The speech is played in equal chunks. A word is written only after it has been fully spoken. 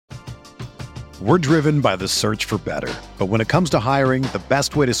We're driven by the search for better. But when it comes to hiring, the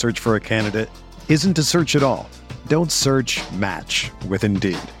best way to search for a candidate isn't to search at all. Don't search, match with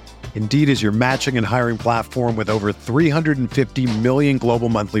Indeed. Indeed is your matching and hiring platform with over 350 million global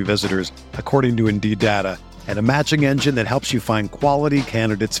monthly visitors, according to Indeed data, and a matching engine that helps you find quality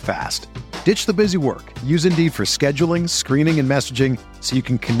candidates fast. Ditch the busy work. Use Indeed for scheduling, screening, and messaging so you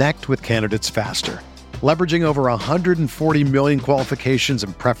can connect with candidates faster. Leveraging over 140 million qualifications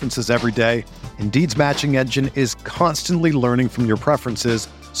and preferences every day, Indeed's matching engine is constantly learning from your preferences,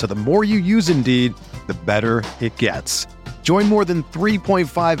 so the more you use Indeed, the better it gets. Join more than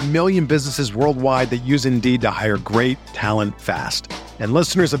 3.5 million businesses worldwide that use Indeed to hire great talent fast. And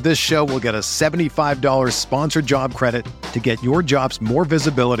listeners of this show will get a $75 sponsored job credit to get your jobs more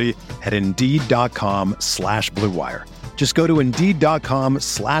visibility at Indeed.com/Blue Wire. Just go to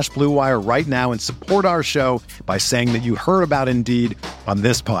Indeed.com/Blue Wire right now and support our show by saying that you heard about Indeed on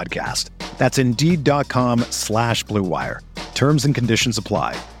this podcast. That's Indeed.com/Blue Wire. Terms and conditions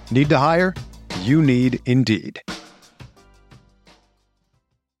apply. Need to hire? You need Indeed.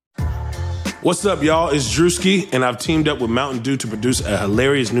 What's up, y'all? It's Drewski, and I've teamed up with Mountain Dew to produce a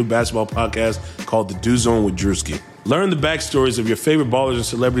hilarious new basketball podcast called The Dew Zone with Drewski. Learn the backstories of your favorite ballers and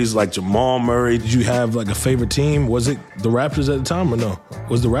celebrities like Jamal Murray. Did you have like a favorite team? Was it the Raptors at the time or no?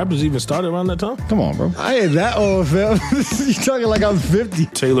 Was the Raptors even started around that time? Come on, bro. I ain't that old, fam. You talking like I'm 50.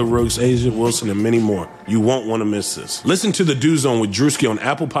 Taylor Rooks, Asia Wilson, and many more. You won't want to miss this. Listen to The Dew Zone with Drewski on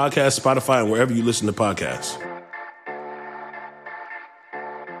Apple Podcasts, Spotify, and wherever you listen to podcasts.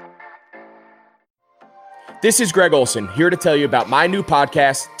 This is Greg Olson, here to tell you about my new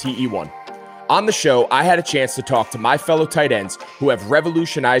podcast, TE1. On the show, I had a chance to talk to my fellow tight ends who have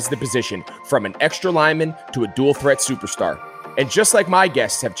revolutionized the position from an extra lineman to a dual threat superstar. And just like my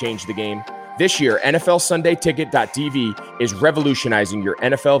guests have changed the game, this year, NFLSundayTicket.tv is revolutionizing your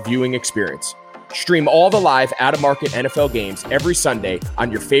NFL viewing experience. Stream all the live out-of-market NFL games every Sunday on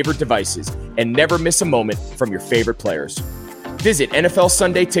your favorite devices and never miss a moment from your favorite players. Visit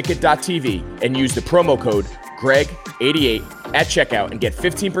NFLSundayTicket.tv and use the promo code GREG88 at checkout and get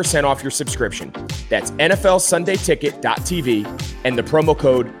 15% off your subscription. That's NFLSundayTicket.tv and the promo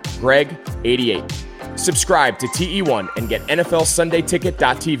code GREG88. Subscribe to TE1 and get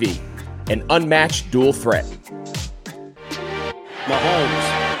NFLSundayTicket.tv, an unmatched dual threat. Mahomes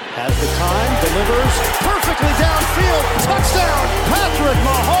has the time, delivers perfectly downfield. Touchdown, Patrick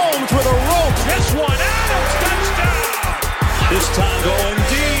Mahomes with a rope. This one, Adams, touchdown. This time going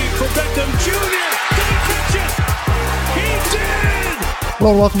deep for Beckham Jr. Did he catch it? He did!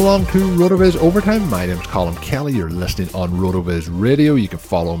 Hello and welcome along to RotoViz Overtime. My name is Colin Kelly. You're listening on RotoViz Radio. You can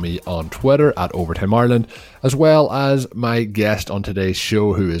follow me on Twitter at Overtime Ireland, as well as my guest on today's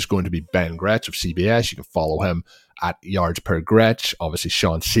show, who is going to be Ben Gretch of CBS. You can follow him at Yards Per Gretch. Obviously,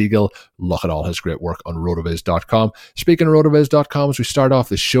 Sean Siegel. Look at all his great work on rotoviz.com. Speaking of rotoviz.com, as we start off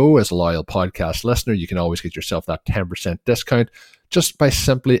the show, as a loyal podcast listener, you can always get yourself that 10% discount just by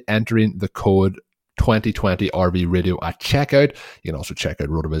simply entering the code 2020 RV Radio at checkout. You can also check out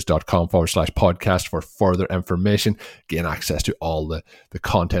rotoviz.com/podcast for further information, gain access to all the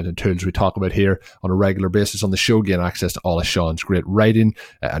content and tools we talk about here on a regular basis on the show, gain access to all of Sean's great writing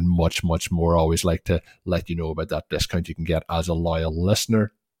and much, much more. Always like to let you know about that discount you can get as a loyal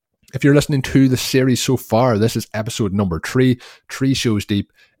listener. If you're listening to the series so far, this is episode number 3 shows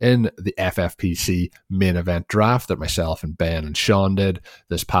deep in the FFPC main event draft that myself and Ben and Sean did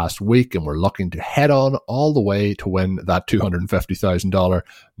this past week, and we're looking to head on all the way to win that $250,000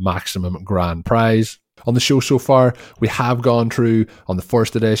 maximum grand prize. On the show so far, we have gone through, on the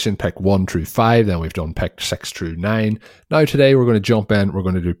first edition, pick 1 through 5, then we've done pick 6 through 9. Now today we're going to jump in, we're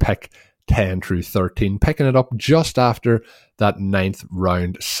going to do pick 10 through 13, picking it up just after that 9th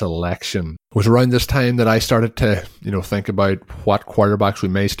round selection. It was around this time that I started to, think about what quarterbacks we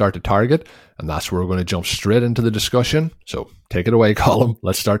may start to target, and that's where we're going to jump straight into the discussion. So take it away, Colin.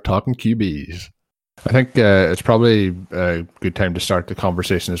 Let's start talking QBs. I think it's probably a good time to start the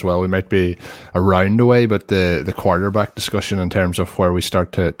conversation as well. We might be a round away, but the quarterback discussion in terms of where we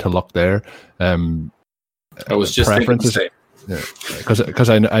start to look there. I was just preferences. Because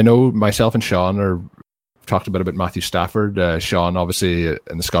I know myself and Sean talked a bit about Matthew Stafford. Sean, obviously,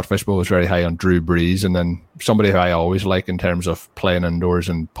 in the Scott Fish Bowl, was very high on Drew Brees, and then somebody who I always like in terms of playing indoors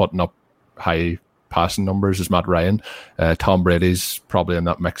and putting up high passing numbers is Matt Ryan. Tom Brady's probably in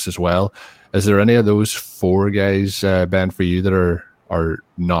that mix as well. Is there any of those 4 guys, Ben, for you that are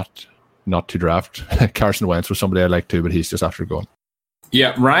not to draft? Carson Wentz was somebody I like too, but he's just after going.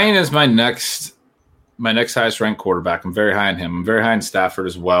 Yeah, Ryan is my next highest ranked quarterback. I'm very high on him. I'm very high on Stafford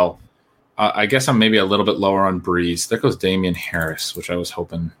as well. I guess I'm maybe a little bit lower on Breeze. There goes Damian Harris, which I was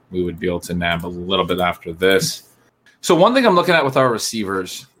hoping we would be able to nab a little bit after this. So one thing I'm looking at with our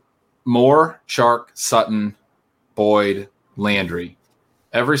receivers, Moore, Chark, Sutton, Boyd, Landry.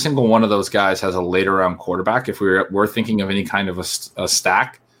 Every single one of those guys has a later round quarterback. If we're thinking of any kind of a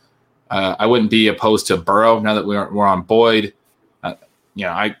stack, I wouldn't be opposed to Burrow now that we're on Boyd.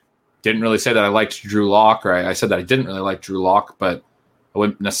 I didn't really say that I liked Drew Lock, or I said that I didn't really like Drew Lock, but I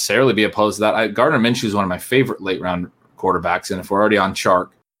wouldn't necessarily be opposed to that. Gardner Minshew is one of my favorite late round quarterbacks, and if we're already on Chark,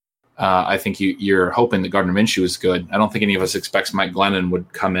 I think you're hoping that Gardner Minshew is good. I don't think any of us expects Mike Glennon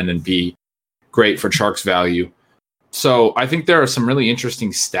would come in and be great for Chark's value. So I think there are some really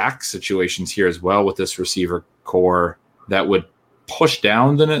interesting stack situations here as well with this receiver core that would push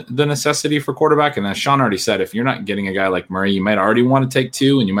down the necessity for quarterback. And as Sean already said, if you're not getting a guy like Murray, you might already want to take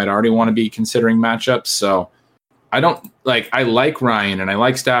two, and you might already want to be considering matchups. So I like Ryan, and I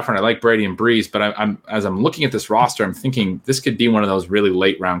like Stafford, and I like Brady and Breeze, but as I'm looking at this roster, I'm thinking this could be one of those really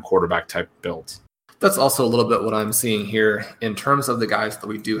late round quarterback type builds. That's also a little bit what I'm seeing here in terms of the guys that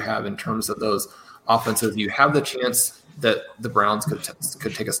we do have in terms of those offenses. You have the chance that the Browns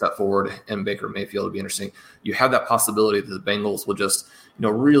could take a step forward, and Baker Mayfield would be interesting. You have that possibility that the Bengals will just,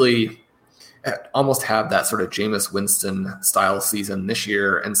 really almost have that sort of Jameis Winston style season this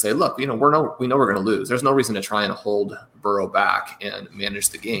year and say, look, we know we're going to lose. There's no reason to try and hold Burrow back and manage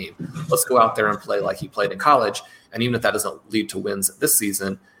the game. Let's go out there and play like he played in college. And even if that doesn't lead to wins this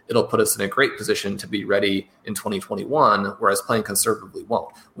season, it'll put us in a great position to be ready in 2021, whereas playing conservatively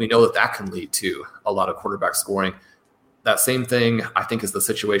won't. We know that can lead to a lot of quarterback scoring. That same thing, I think, is the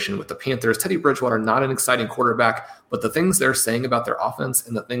situation with the Panthers. Teddy Bridgewater, not an exciting quarterback, but the things they're saying about their offense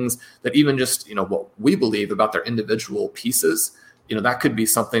and the things that even just, what we believe about their individual pieces, that could be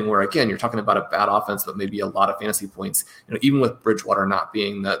something where, again, you're talking about a bad offense, but maybe a lot of fantasy points, even with Bridgewater not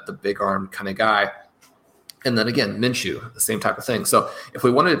being the big arm kind of guy. And then again, Minshew, the same type of thing. So if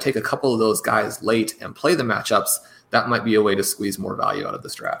we wanted to take a couple of those guys late and play the matchups, that might be a way to squeeze more value out of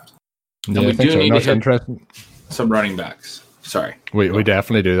this draft. Yeah, and we do need to hit some running backs. Sorry. We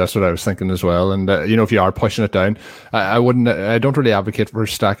definitely do. That's what I was thinking as well. And, if you are pushing it down, I don't really advocate for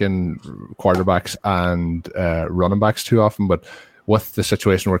stacking quarterbacks and running backs too often, but with the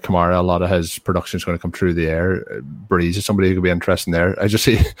situation where Kamara, a lot of his production is going to come through the air, Breeze is somebody who could be interesting there. I just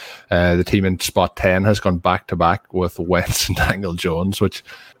see the team in spot 10 has gone back-to-back with Wentz and Daniel Jones, which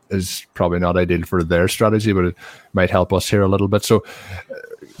is probably not ideal for their strategy, but it might help us here a little bit. So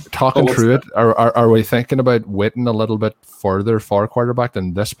talking through it, are we thinking about waiting a little bit further for a quarterback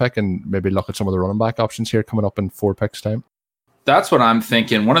than this pick and maybe look at some of the running back options here coming up in 4 picks time? That's what I'm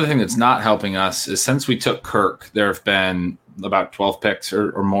thinking. One of the things that's not helping us is since we took Kirk, there have been about 12 picks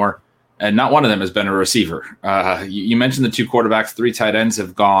or more, and not one of them has been a receiver. You mentioned the 2 quarterbacks, 3 tight ends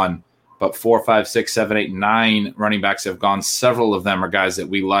have gone, but 4, 5, 6, 7, 8, 9 running backs have gone. Several of them are guys that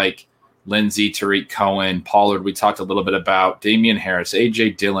we like. Lindsey, Tariq Cohen, Pollard, we talked a little bit about, Damian Harris,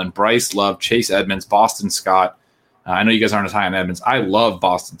 A.J. Dillon, Bryce Love, Chase Edmonds, Boston Scott. I know you guys aren't as high on Edmonds. I love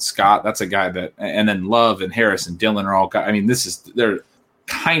Boston Scott. That's a guy that, and then Love and Harris and Dillon are all guys. I mean, they're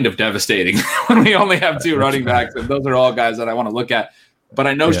kind of devastating when we only have 2 running backs, and those are all guys that I want to look at. But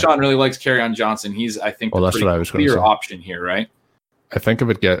I know Sean really likes Kerryon Johnson. He's, I think, the pretty clear option here, right? I think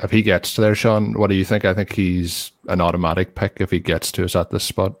if he gets to there, Sean, what do you think? I think he's an automatic pick if he gets to us at this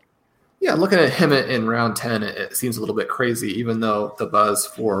spot. Yeah, looking at him in round 10, it seems a little bit crazy, even though the buzz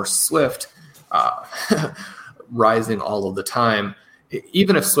for Swift rising all of the time.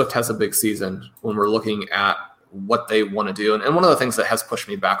 Even if Swift has a big season, when we're looking at what they want to do, and one of the things that has pushed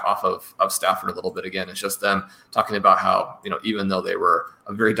me back off of Stafford a little bit again is just them talking about how, even though they were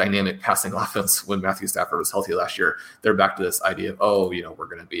a very dynamic passing offense when Matthew Stafford was healthy last year, they're back to this idea of, we're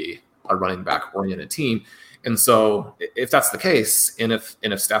going to be a running back oriented team. And so if that's the case, and if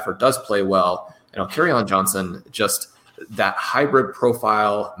Stafford does play well, Kerryon Johnson, just that hybrid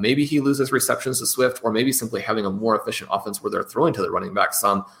profile, maybe he loses receptions to Swift, or maybe simply having a more efficient offense where they're throwing to the running back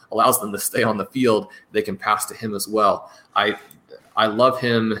some allows them to stay on the field. They can pass to him as well. I love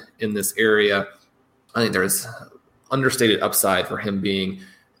him in this area. I think there's understated upside for him being,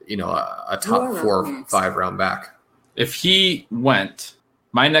 a top 4 or 5 round back. If he went,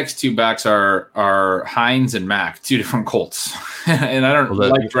 my next 2 backs are Hines and Mack, 2 different Colts. And I don't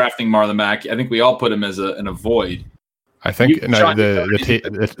like drafting Marlon Mack. I think we all put him as an avoid. I think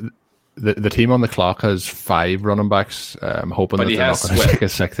the team on the clock has 5 running backs. I'm hoping that they're not going to take a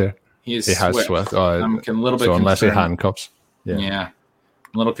 6 there. He has Swift. I'm a little bit so unless he concerned. Handcuffs. Yeah. I'm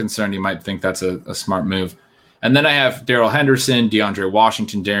a little concerned. You might think that's a smart move. And then I have Darrell Henderson, DeAndre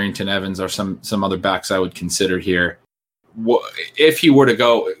Washington, Darrington Evans are some other backs I would consider here. if he were to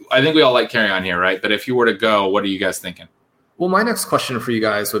go, I think we all like Kerryon here, right? But if he were to go, what are you guys thinking? Well, my next question for you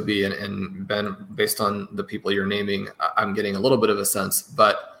guys would be, and Ben, based on the people you're naming, I'm getting a little bit of a sense,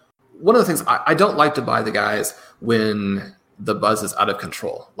 but one of the things I don't like to buy the guys when the buzz is out of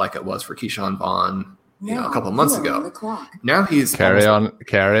control, like it was for Keyshawn Vaughn, a couple of months ago. Now he's carry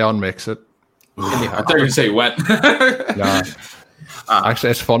on makes it. I thought you were going to say went. Yeah.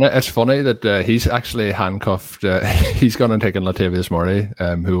 Actually, it's funny that he's actually handcuffed. He's gone and taken Latavius Murray,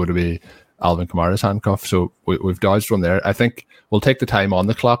 who would be Alvin Kamara's handcuff. So we've dodged one there. I think we'll take the time on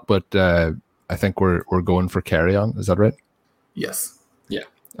the clock, but I think we're going for Kerryon. Is that right? Yes. Yeah.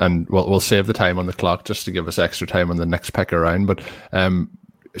 And we'll save the time on the clock just to give us extra time on the next pick around. But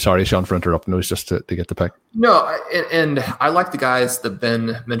sorry, Sean, for interrupting. It was just to get the pick. No, and I like the guys that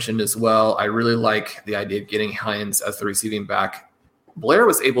Ben mentioned as well. I really like the idea of getting Hines as the receiving back. Blair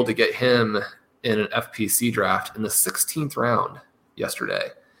was able to get him in an FPC draft in the 16th round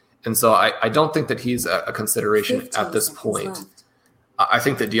yesterday. And so I don't think that he's a consideration at this point. I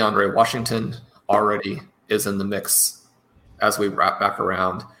think that DeAndre Washington already is in the mix as we wrap back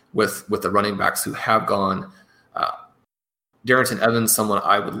around with the running backs who have gone. Darrington Evans, someone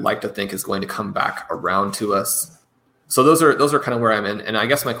I would like to think is going to come back around to us. So those are kind of where I'm in. And I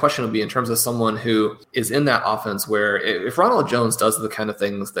guess my question would be in terms of someone who is in that offense where if Ronald Jones does the kind of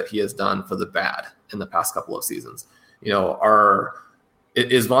things that he has done for the bad in the past couple of seasons,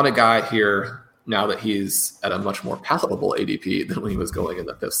 is Vaughn a guy here now that he's at a much more palatable ADP than when he was going in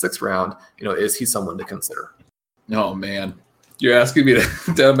the 5th, 6th round? Is he someone to consider? Oh, man. You're asking me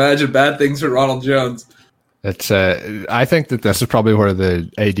to imagine bad things for Ronald Jones. It's. I think that this is probably where the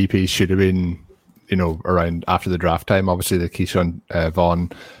ADP should have been, around after the draft time. Obviously, the Keyshawn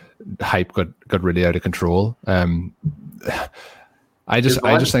Vaughn hype got really out of control. I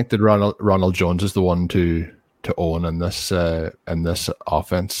just think that Ronald Jones is the one to own in this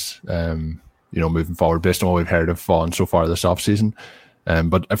offense. Moving forward, based on what we've heard of Vaughn so far this offseason.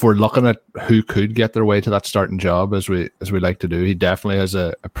 But if we're looking at who could get their way to that starting job, as we like to do, he definitely has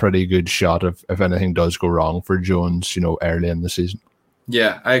a pretty good shot if anything does go wrong for Jones, early in the season.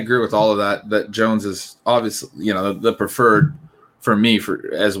 Yeah, I agree with all of that. That Jones is obviously, the preferred for me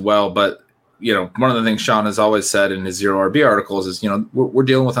as well. But one of the things Sean has always said in his Zero RB articles is, we're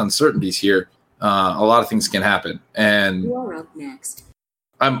dealing with uncertainties here. A lot of things can happen, and you're up next.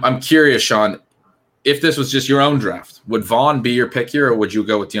 I'm curious, Sean. If this was just your own draft, would Vaughn be your pick here, or would you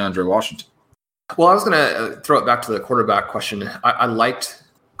go with DeAndre Washington? Well, I was going to throw it back to the quarterback question. I liked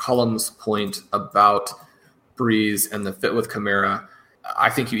Cullum's point about Breeze and the fit with Kamara.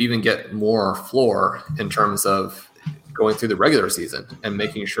 I think you even get more floor in terms of going through the regular season and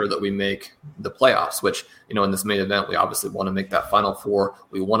making sure that we make the playoffs, which, in this main event, we obviously want to make that Final Four.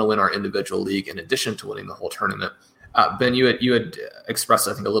 We want to win our individual league in addition to winning the whole tournament. Ben, you had expressed,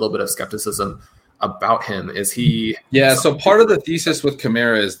 I think, a little bit of skepticism about him. Is he? Yeah. So part of the thesis with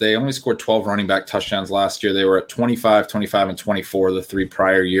Kamara is they only scored 12 running back touchdowns last year. They were at 25, 25, and 24 the 3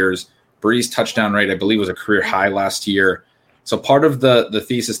 prior years. Breeze touchdown rate, I believe, was a career high last year. So part of the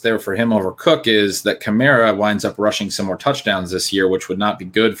thesis there for him over Cook is that Kamara winds up rushing some more touchdowns this year, which would not be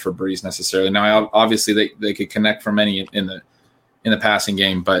good for Breeze necessarily. Now, obviously, they could connect for many in the passing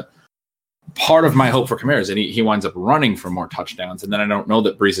game, but part of my hope for Kamara is that he winds up running for more touchdowns. And then I don't know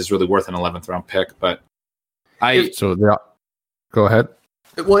that Breeze is really worth an 11th round pick, but go ahead.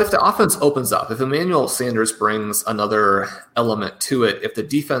 Well, if the offense opens up, if Emmanuel Sanders brings another element to it, if the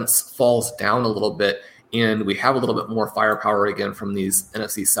defense falls down a little bit and we have a little bit more firepower again from these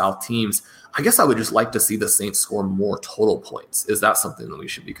NFC South teams, I guess I would just like to see the Saints score more total points. Is that something that we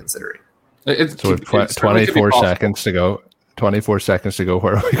should be considering? It's 24 seconds to go. 24 seconds to go.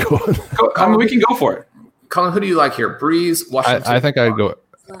 Where are we going? We can go for it. Colin, who do you like here? Breeze, Washington? I think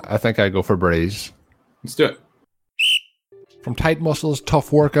I'd go for Breeze. Let's do it. From tight muscles,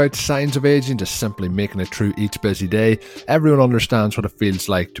 tough workouts, signs of aging, to simply making it through each busy day, everyone understands what it feels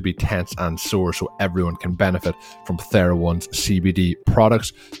like to be tense and sore, so everyone can benefit from TheraOne's CBD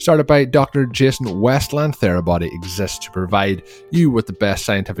products. Started by Dr. Jason Westland, TheraBody exists to provide you with the best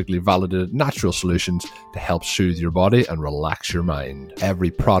scientifically validated natural solutions to help soothe your body and relax your mind.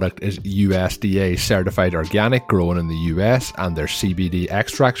 Every product is USDA certified organic, grown in the US, and their CBD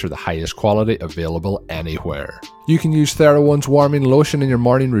extracts are the highest quality available anywhere. You can use TheraOne's warming lotion in your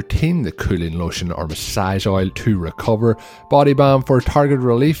morning routine, the cooling lotion or massage oil to recover, body balm for target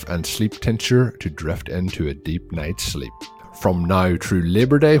relief, and sleep tincture to drift into a deep night's sleep. From now through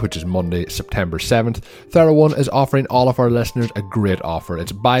Labor Day, which is Monday, September 7th, TheraOne is offering all of our listeners a great offer.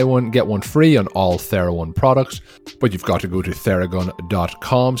 It's buy one, get one free on all TheraOne products, but you've got to go to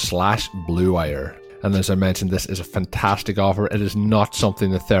theragun.com/bluewire. And as I mentioned, this is a fantastic offer. It is not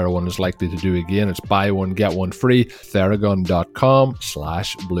something that Theragun is likely to do again. It's buy one, get one free.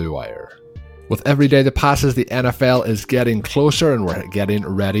 Theragun.com/BlueWire. With every day that passes, the NFL is getting closer and we're getting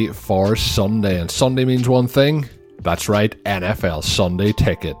ready for Sunday. And Sunday means one thing. That's right, NFL Sunday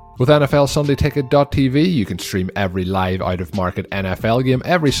Ticket. With NFLSundayTicket.tv, you can stream every live out-of-market NFL game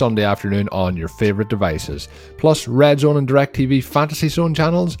every Sunday afternoon on your favourite devices. Plus, Red Zone and DirecTV Fantasy Zone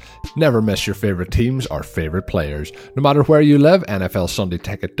channels. Never miss your favourite teams or favourite players. No matter where you live,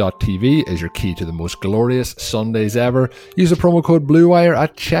 NFLSundayTicket.tv is your key to the most glorious Sundays ever. Use the promo code BlueWire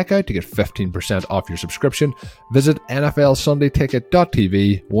at checkout to get 15% off your subscription. Visit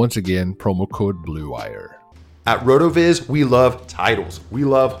NFLSundayTicket.tv. Once again, promo code BlueWire. At RotoViz, we love titles, we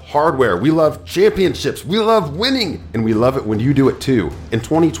love hardware, we love championships, we love winning, and we love it when you do it too. In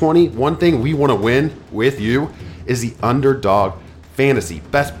 2020, one thing we want to win with you is the Underdog Fantasy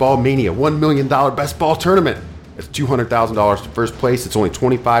Best Ball Mania $1 million Best Ball Tournament. It's $200,000 to first place. It's only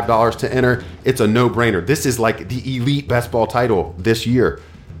 $25 to enter. It's a no-brainer. This is like the elite best ball title this year.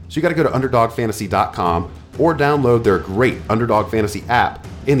 So you got to go to UnderdogFantasy.com or download their great Underdog Fantasy app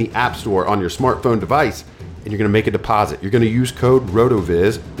in the App Store on your smartphone device. And you're going to make a deposit. You're going to use code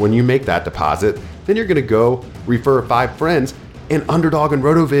RotoViz when you make that deposit. Then you're going to go refer 5 friends, and Underdog and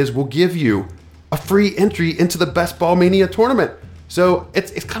RotoViz will give you a free entry into the Best Ball Mania tournament. So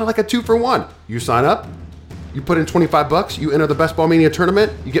it's kind of like a 2-for-1. You sign up, you put in $25, you enter the Best Ball Mania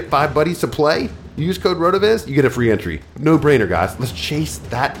tournament, you get 5 buddies to play, you use code RotoViz, you get a free entry. No brainer, guys. Let's chase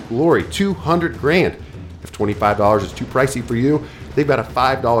that glory. $200,000. If $25 is too pricey for you, they've got a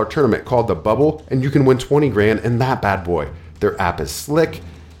 $5 tournament called The Bubble, and you can win $20,000 in that bad boy. Their app is slick.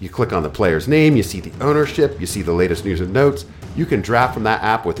 You click on the player's name, you see the ownership, you see the latest news and notes. You can draft from that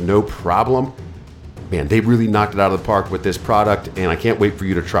app with no problem. Man, they really knocked it out of the park with this product, and I can't wait for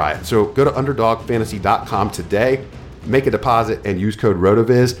you to try it. So go to UnderdogFantasy.com today, make a deposit, and use code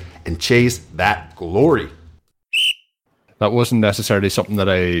RotoViz, and chase that glory. That wasn't necessarily something that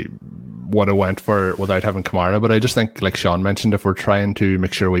I would have went for without having Kamara, but I just think, like Sean mentioned, if we're trying to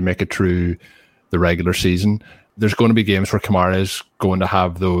make sure we make it through the regular season, there's going to be games where Kamara is going to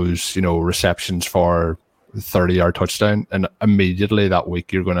have those, receptions for 30-yard touchdown, and immediately that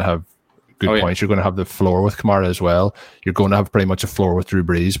week you're going to have good points. You're going to have the floor with Kamara as well. You're going to have pretty much a floor with Drew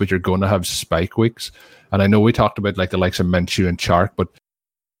Brees, but you're going to have spike weeks. And I know we talked about like the likes of Minshew and Chark, but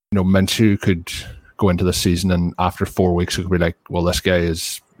Minshew could go into the season and after 4 weeks it could be like, well, this guy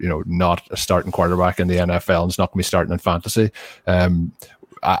is not a starting quarterback in the NFL and it's not going to be starting in fantasy.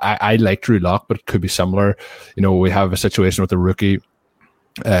 I like Drew Lock, but it could be similar. We have a situation with a rookie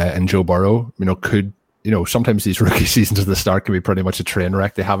and Joe Burrow. Sometimes these rookie seasons at the start can be pretty much a train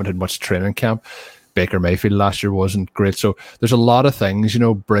wreck. They haven't had much training camp. Baker Mayfield last year wasn't great. So there's a lot of things.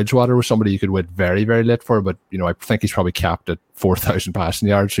 Bridgewater was somebody you could wait very, very late for, but I think he's probably capped at 4,000 passing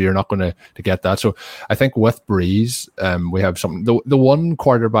yards, so you're not going to get that. So I think with Breeze, we have something. The one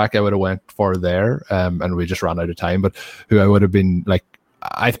quarterback I would have went for there, and we just ran out of time, but who I would have been like,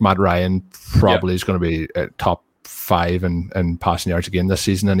 I think Matt Ryan probably is going to be top 5 in passing yards again this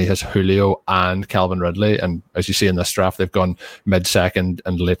season, and he has Julio and Calvin Ridley, and as you see in this draft, they've gone mid-second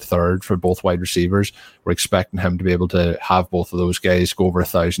and late third for both wide receivers. We're expecting him to be able to have both of those guys go over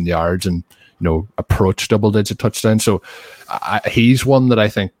 1,000 yards and approach double-digit touchdowns. So he's one that I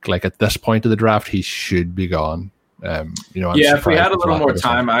think, like at this point of the draft, he should be gone. If we had a little more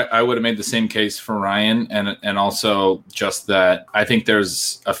time, I would have made the same case for Ryan, and also just that I think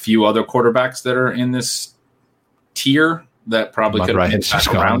there's a few other quarterbacks that are in this tier that probably could have been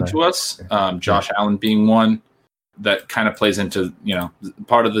back around to us. Josh Allen being one that kind of plays into,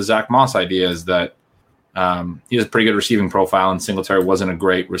 part of the Zach Moss idea is that he has a pretty good receiving profile and Singletary wasn't a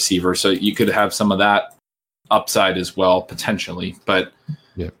great receiver. So you could have some of that upside as well, potentially. But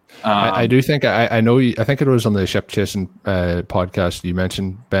yeah, I do think, I think it was on the Ship Chasing podcast you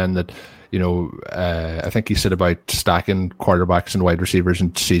mentioned, Ben, that I think he said about stacking quarterbacks and wide receivers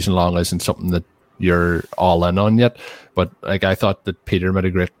and season long isn't something that you're all in on yet, but like I thought that Peter made a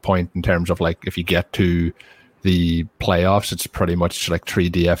great point in terms of like if you get to the playoffs, it's pretty much like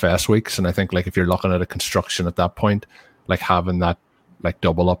 3 DFS weeks, and I think like if you're looking at a construction at that point, like having that like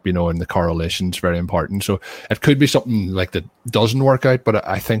double up, and the correlation is very important. So it could be something like that doesn't work out, but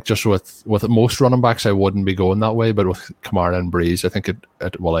I think just with most running backs, I wouldn't be going that way. But with Kamara and Breeze, I think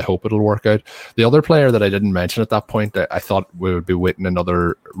I hope it'll work out. The other player that I didn't mention at that point, I thought we would be waiting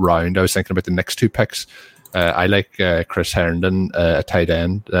another round. I was thinking about the next 2 picks. I like Chris Herndon, a tight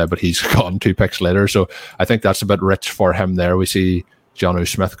end, but he's gone 2 picks later. So I think that's a bit rich for him there. We see Jonnu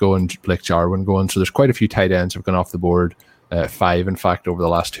Smith going, Blake Jarwin going. So there's quite a few tight ends have gone off the board. 5, in fact, over the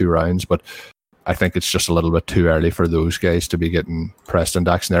last 2 rounds. But I think it's just a little bit too early for those guys to be getting Preston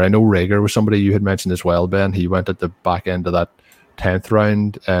Dax in there. I know Rager was somebody you had mentioned as well, Ben. He went at the back end of that 10th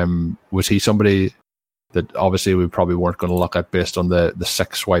round. Was he somebody that obviously we probably weren't going to look at based on the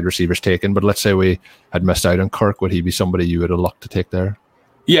 6 wide receivers taken, but let's say we had missed out on Kirk, would he be somebody you would have looked to take there?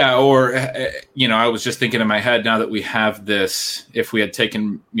 Yeah, or, I was just thinking in my head now that we have this, if we had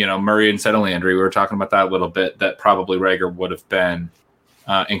taken, Murray instead of Landry, we were talking about that a little bit, that probably Rager would have been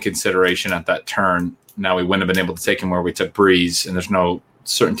in consideration at that turn. Now we wouldn't have been able to take him where we took Breeze, and there's no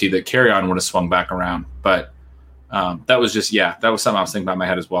certainty that Carry-On would have swung back around. But that was something I was thinking about in my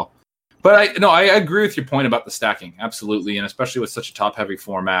head as well. But I agree with your point about the stacking, absolutely, and especially with such a top-heavy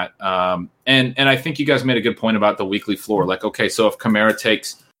format. And I think you guys made a good point about the weekly floor. Like, okay, so if Kamara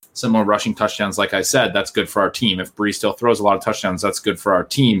takes some more rushing touchdowns, like I said, that's good for our team. If Brees still throws a lot of touchdowns, that's good for our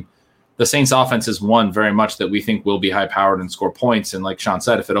team. The Saints' offense is one very much that we think will be high-powered and score points. And like Sean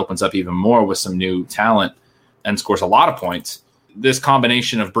said, if it opens up even more with some new talent and scores a lot of points, this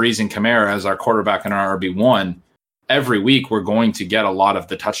combination of Brees and Kamara as our quarterback and our RB1, every week we're going to get a lot of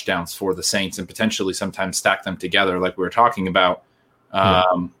the touchdowns for the Saints and potentially sometimes stack them together like we were talking about.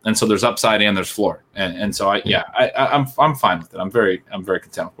 And so there's upside and there's floor. And so I'm fine with it. I'm very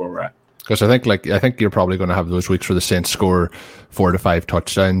content with where we're at. Because I think you're probably going to have those weeks where the Saints score 4 to 5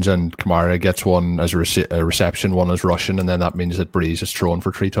 touchdowns and Kamara gets one as a reception, one as rushing, and then that means that Breeze is thrown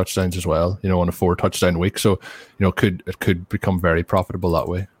for 3 touchdowns as well, on a 4 touchdown week. So, it could become very profitable that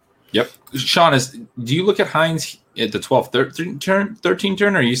way. Yep. Sean, do you look at Hines at the 12-13 turn,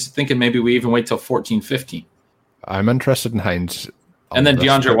 or are you thinking maybe we even wait till 14-15? I'm interested in Hines. And then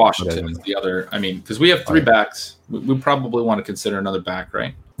DeAndre Washington is the other. I mean, because we have 3 backs. We probably want to consider another back,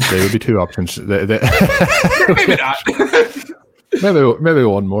 right? There would be 2 options. Maybe not. maybe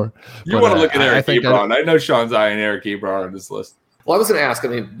one more. You want to look at Eric Ebron. I know Sean's eyeing Eric Ebron on this list. Well, I was going to ask,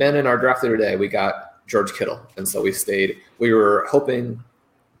 Ben, in our draft leader today, we got George Kittle. And so we stayed. We were hoping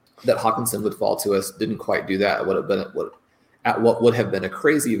that Hawkinson would fall to us. Didn't quite do that. It would have been at what would have been a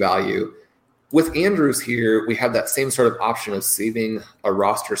crazy value. With Andrews here, we have that same sort of option of saving a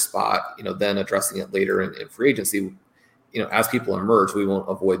roster spot, then addressing it later in free agency. As people emerge, we won't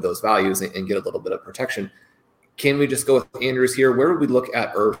avoid those values and get a little bit of protection. Can we just go with Andrews here? Where would we look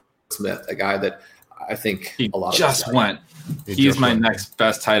at Irv Smith, a guy that I think a lot just went. He's my next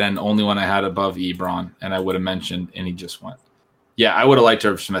best tight end, only one I had above Ebron, and I would have mentioned, and he just went. Yeah, I would have liked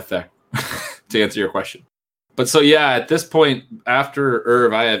Irv Smith there to answer your question. But so, at this point, after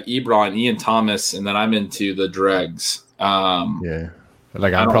Irv, I have Ebron, Ian Thomas, and then I'm into the dregs. I'm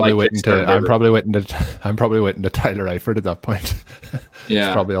probably waiting to Tyler Eifert at that point. Yeah,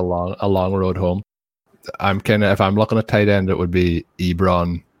 it's probably a long road home. If I'm looking at tight end, it would be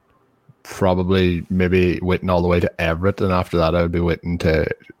Ebron, probably maybe waiting all the way to Everett, and after that I would be waiting to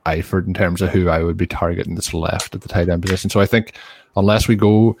Eifert in terms of who I would be targeting that's left at the tight end position. So I think unless we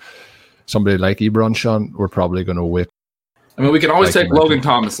go somebody like Ebron, Sean, we're probably going to wait. I mean, we can always take Logan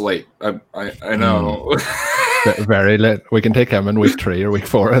Thomas late. I know. Very late. We can take him in week 3 or week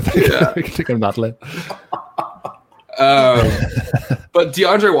 4. I think we can take him that late. But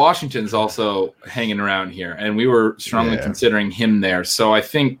DeAndre Washington's also hanging around here, and we were strongly considering him there. So I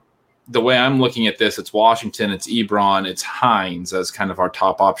think the way I'm looking at this, it's Washington, it's Ebron, it's Hines as kind of our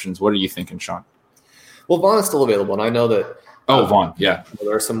top options. What are you thinking, Sean? Well, Vaughn is still available, and I know that. Vaughn, yeah.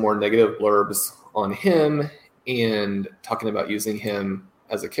 There are some more negative blurbs on him and talking about using him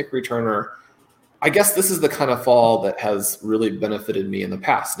as a kick returner. I guess this is the kind of fall that has really benefited me in the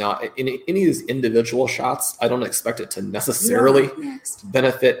past. Now, in any of these individual shots, I don't expect it to necessarily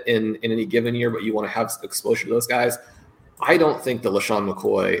benefit in any given year, but you want to have exposure to those guys. I don't think that LaShawn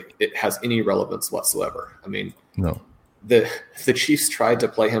McCoy has any relevance whatsoever. I mean, no. The Chiefs tried to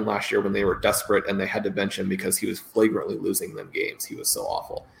play him last year when they were desperate and they had to bench him because he was flagrantly losing them games. He was so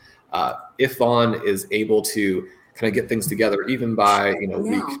awful. If Vaughn is able to kind of get things together, even by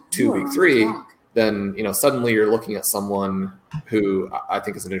week 2, week 3, then suddenly you're looking at someone who I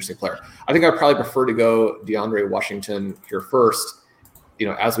think is an interesting player. I think I'd probably prefer to go DeAndre Washington here first.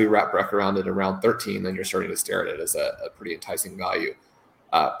 As we wrap back around at around 13, then you're starting to stare at it as a pretty enticing value.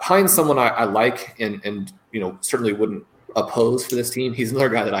 Hines, someone I like and certainly wouldn't oppose for this team. He's another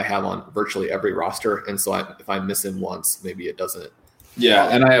guy that I have on virtually every roster, and so if I miss him once, maybe it doesn't. Yeah,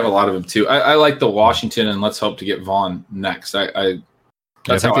 and I have a lot of them too. I like the Washington, and let's hope to get Vaughn next.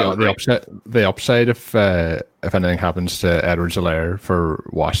 That's how the upside if anything happens to Edwards-Helaire for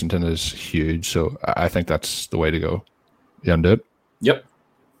Washington is huge. So I think that's the way to go. You undo it? Yep.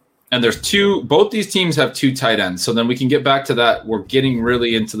 And there's both these teams have 2 tight ends. So then we can get back to that. We're getting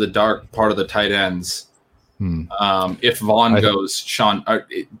really into the dark part of the tight ends. If Vaughn goes, Sean,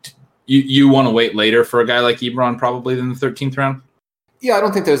 you want to wait later for a guy like Ebron probably than the 13th round? Yeah, I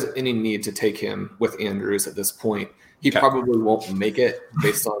don't think there's any need to take him with Andrews at this point. He probably won't make it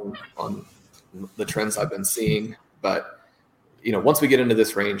based on the trends I've been seeing. But, once we get into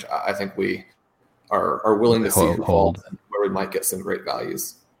this range, I think we are willing to see who falls and where we might get some great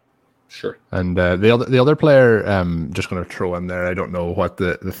values. Sure. And the other player, just going to throw in there, I don't know what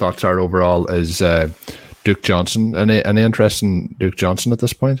the thoughts are overall, is Duke Johnson. Any interest in Duke Johnson at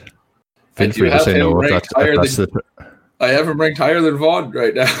this point? Feel free to say no if that's I have him ranked higher than Vaughn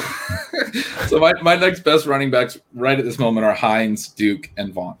right now. So my next best running backs right at this moment are Hines, Duke,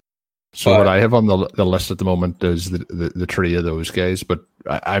 and Vaughn. So what I have on the list at the moment is the three of those guys, but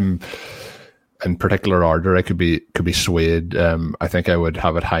I'm in particular order. I could be swayed. I think I would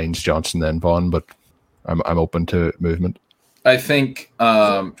have it Hines, Johnson, then Vaughn, but I'm open to movement. I think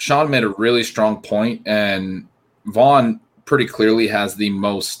Sean made a really strong point, and Vaughn pretty clearly has the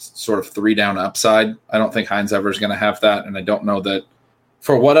most sort of 3-down upside. I don't think Hines ever is going to have that, and I don't know that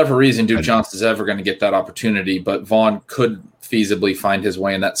for whatever reason Duke Johnson is ever going to get that opportunity, but Vaughn could feasibly find his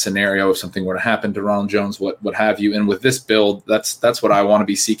way in that scenario if something were to happen to Ronald Jones, what have you. And with this build, that's what I want to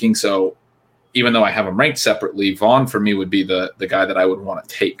be seeking. So even though I have him ranked separately, Vaughn for me would be the guy that I would want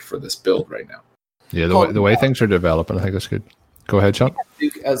to take for this build right now. Yeah, the way things are developing, I think that's good. Go ahead, Sean.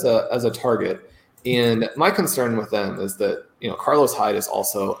 Duke as a target. And my concern with them is that, Carlos Hyde is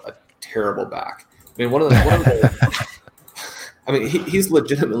also a terrible back. I mean, one of the I mean, he's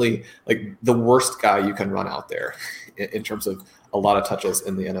legitimately like the worst guy you can run out there in terms of a lot of touches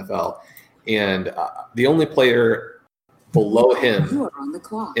in the NFL. And the only player below him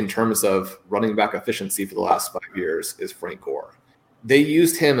in terms of running back efficiency for the last 5 years is Frank Gore. They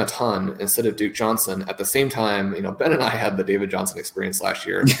used him a ton instead of Duke Johnson. At the same time, Ben and I had the David Johnson experience last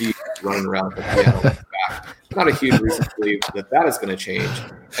year. He running around with the piano back. Not a huge reason to believe that is going to change.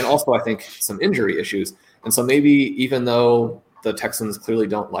 And also, I think some injury issues. And so maybe even though the Texans clearly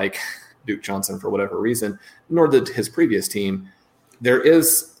don't like Duke Johnson for whatever reason, nor did his previous team, there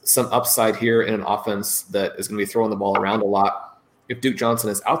is some upside here in an offense that is going to be throwing the ball around a lot. If Duke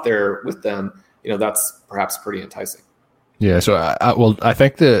Johnson is out there with them, that's perhaps pretty enticing. Yeah, so I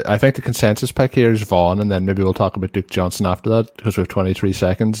think the consensus pick here is Vaughn, and then maybe we'll talk about Duke Johnson after that because we have 23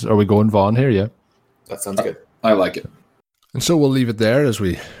 seconds. Are we going Vaughn here? Yeah, that sounds good. I like it. And so we'll leave it there as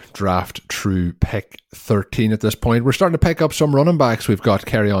we draft through pick 13 at this point. We're starting to pick up some running backs. We've got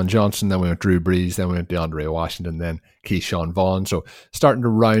Kerryon Johnson, then we went Drew Brees, then we went DeAndre Washington, then Keyshawn Vaughn. So starting to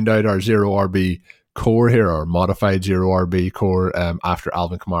round out our 0 RB core here, or modified 0 RB core after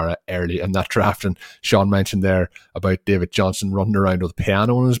Alvin Kamara early in that draft. And Sean mentioned there about David Johnson running around with a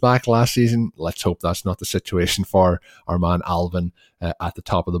piano on his back last season. Let's hope that's not the situation for our man Alvin at the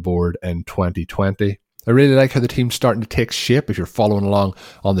top of the board in 2020. I really like how the team's starting to take shape. If you're following along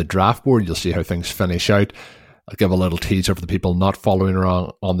on the draft board, you'll see how things finish out. I'll give a little teaser for the people not following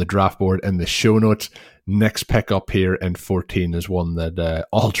along on the draft board in the show notes. Next pick up here in 14 is one that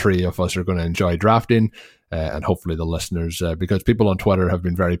all three of us are going to enjoy drafting, and hopefully the listeners, because people on Twitter have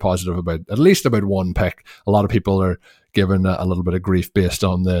been very positive about at least about one pick. A lot of people are given a little bit of grief based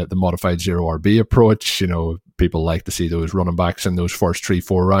on the modified 0 RB approach. People like to see those running backs in those first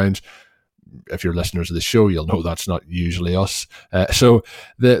 3-4 rounds. If you're listeners of the show, you'll know that's not usually us. So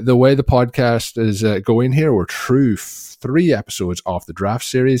the way the podcast is going here, we're through 3 episodes of the draft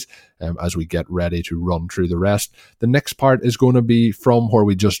series as we get ready to run through the rest. The next part is going to be from where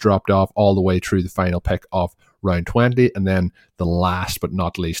we just dropped off all the way through the final pick of round 20, and then the last but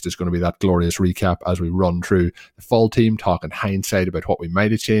not least is going to be that glorious recap as we run through the full team, talking hindsight about what we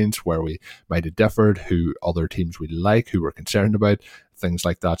might have changed, where we might have differed, who other teams we like, who we're concerned about, things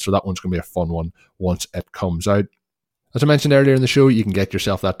like that. So that one's going to be a fun one once it comes out. As I mentioned earlier in the show, you can get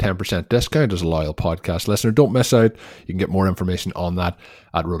yourself that 10% discount as a loyal podcast listener. Don't miss out. You can get more information on that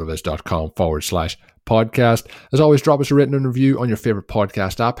at rotoviz.com/podcast. As always, drop us a written review on your favorite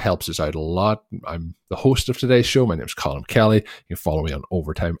podcast app. Helps us out a lot. I'm the host of today's show. My name is Colin Kelly. You can follow me on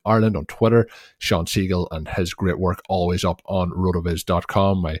Overtime Ireland on Twitter. Sean Siegel and his great work always up on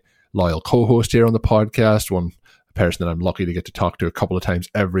rotoviz.com. My loyal co-host here on the podcast, one person that I'm lucky to get to talk to a couple of times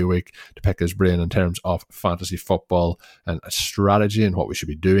every week to pick his brain in terms of fantasy football and strategy and what we should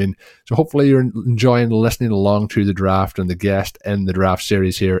be doing. So hopefully you're enjoying listening along to the draft, and the guest in the draft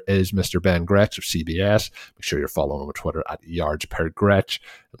series here is Mr. Ben Gretch of CBS. Make sure you're following him on Twitter at yardspergretch.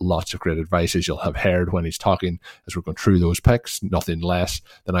 Lots of great advice, as you'll have heard when he's talking as we're going through those picks. Nothing less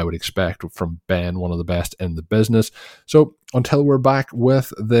than I would expect from Ben, one of the best in the business. So until we're back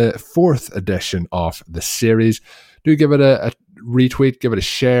with the 4th edition of the series, do give it a retweet, give it a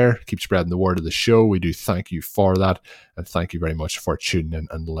share, keep spreading the word of the show. We do thank you for that, and thank you very much for tuning in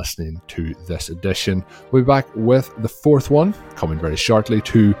and listening to this edition. We'll be back with the fourth one coming very shortly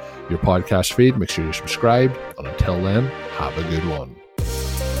to your podcast feed. Make sure you're subscribed, and until then, have a good one.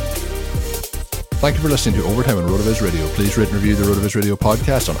 Thank you for listening to Overtime on RotoViz Radio. Please rate and review the RotoViz Radio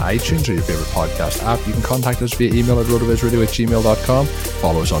podcast on iTunes or your favorite podcast app. You can contact us via email at rotovizradio@gmail.com.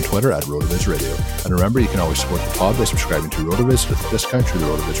 Follow us on Twitter at RotoViz Radio. And remember, you can always support the pod by subscribing to RotoViz with a discount through the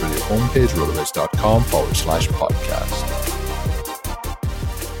RotoViz Radio homepage, rotoviz.com/podcast.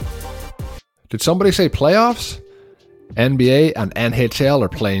 Did somebody say playoffs? NBA and NHL are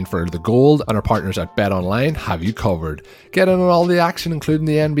playing for the gold, and our partners at BetOnline have you covered. Get in on all the action, including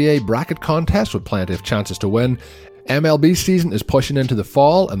the NBA bracket contest with plenty of chances to win. MLB season is pushing into the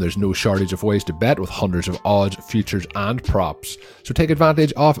fall, and there's no shortage of ways to bet with hundreds of odds, futures, and props. So take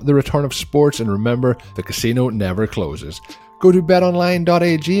advantage of the return of sports, and remember, the casino never closes. Go to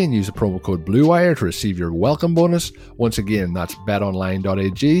betonline.ag and use the promo code BlueWire to receive your welcome bonus. Once again, that's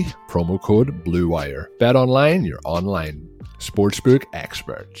betonline.ag, promo code BlueWire. BetOnline, your online sportsbook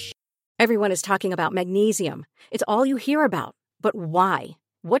experts. Everyone is talking about magnesium. It's all you hear about. But why?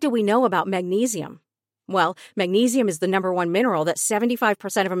 What do we know about magnesium? Well, magnesium is the number one mineral that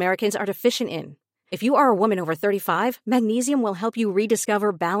 75% of Americans are deficient in. If you are a woman over 35, magnesium will help you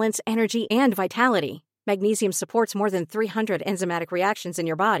rediscover balance, energy, and vitality. Magnesium supports more than 300 enzymatic reactions in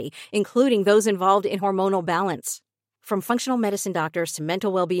your body, including those involved in hormonal balance. From functional medicine doctors to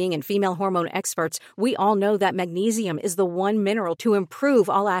mental well-being and female hormone experts, we all know that magnesium is the one mineral to improve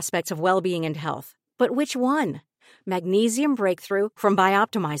all aspects of well-being and health. But which one? Magnesium Breakthrough from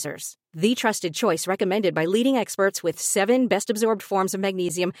Bioptimizers, the trusted choice recommended by leading experts with 7 best-absorbed forms of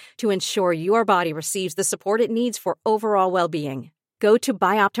magnesium to ensure your body receives the support it needs for overall well-being. Go to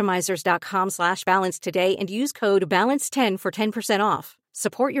bioptimizers.com/balance today and use code BALANCE10 for 10% off.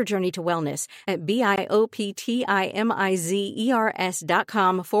 Support your journey to wellness at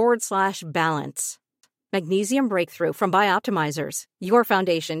bioptimizers.com/balance. Magnesium Breakthrough from Bioptimizers, your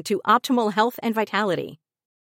foundation to optimal health and vitality.